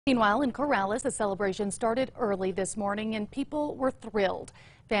Meanwhile, in Corrales, the celebration started early this morning and people were thrilled.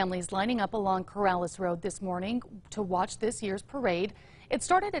 Families lining up along Corrales Road this morning to watch this year's parade. It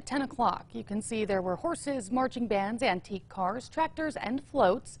started at 10 o'clock. You can see there were horses, marching bands, antique cars, tractors, and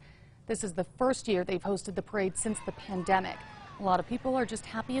floats. This is the first year they've hosted the parade since the pandemic. A lot of people are just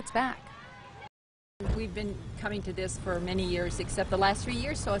happy it's back. We've been coming to this for many years, except the last 3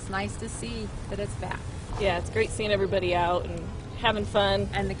 years, so it's nice to see that it's back. Yeah, it's great seeing everybody out and having fun.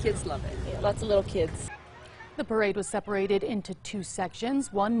 And the kids love it. Yeah, lots of little kids. The parade was separated into two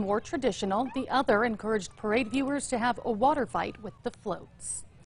sections, one more traditional. The other encouraged parade viewers to have a water fight with the floats.